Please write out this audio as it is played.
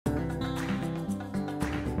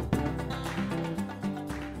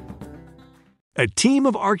A team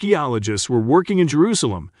of archaeologists were working in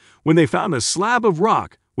Jerusalem when they found a slab of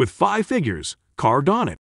rock with 5 figures carved on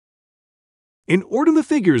it. In order, the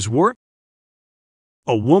figures were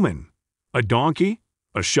a woman, a donkey,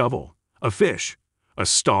 a shovel, a fish, a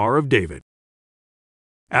Star of David.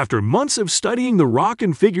 After months of studying the rock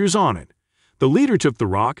and figures on it, the leader took the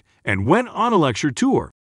rock and went on a lecture tour.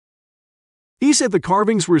 He said the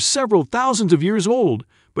carvings were several thousands of years old,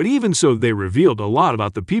 but even so, they revealed a lot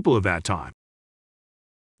about the people of that time.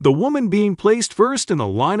 The woman being placed first in the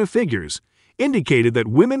line of figures indicated that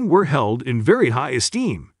women were held in very high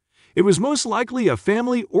esteem. It was most likely a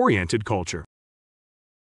family-oriented culture.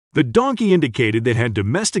 The donkey indicated they had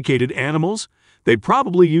domesticated animals. They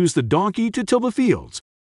probably used the donkey to till the fields.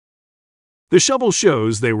 The shovel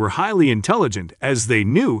shows they were highly intelligent as they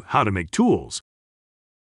knew how to make tools.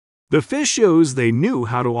 The fish shows they knew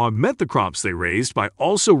how to augment the crops they raised by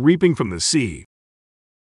also reaping from the sea.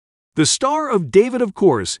 The Star of David, of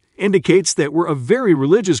course, indicates that we're a very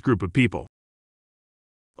religious group of people.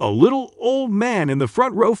 A little old man in the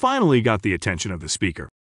front row finally got the attention of the speaker.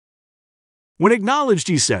 When acknowledged,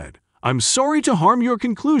 he said, "I'm sorry to harm your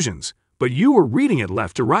conclusions, but you were reading it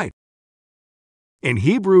left to right." In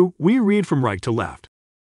Hebrew, we read from right to left.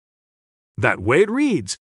 That way it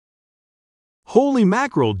reads, "Holy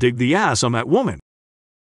mackerel, dig the ass on that woman."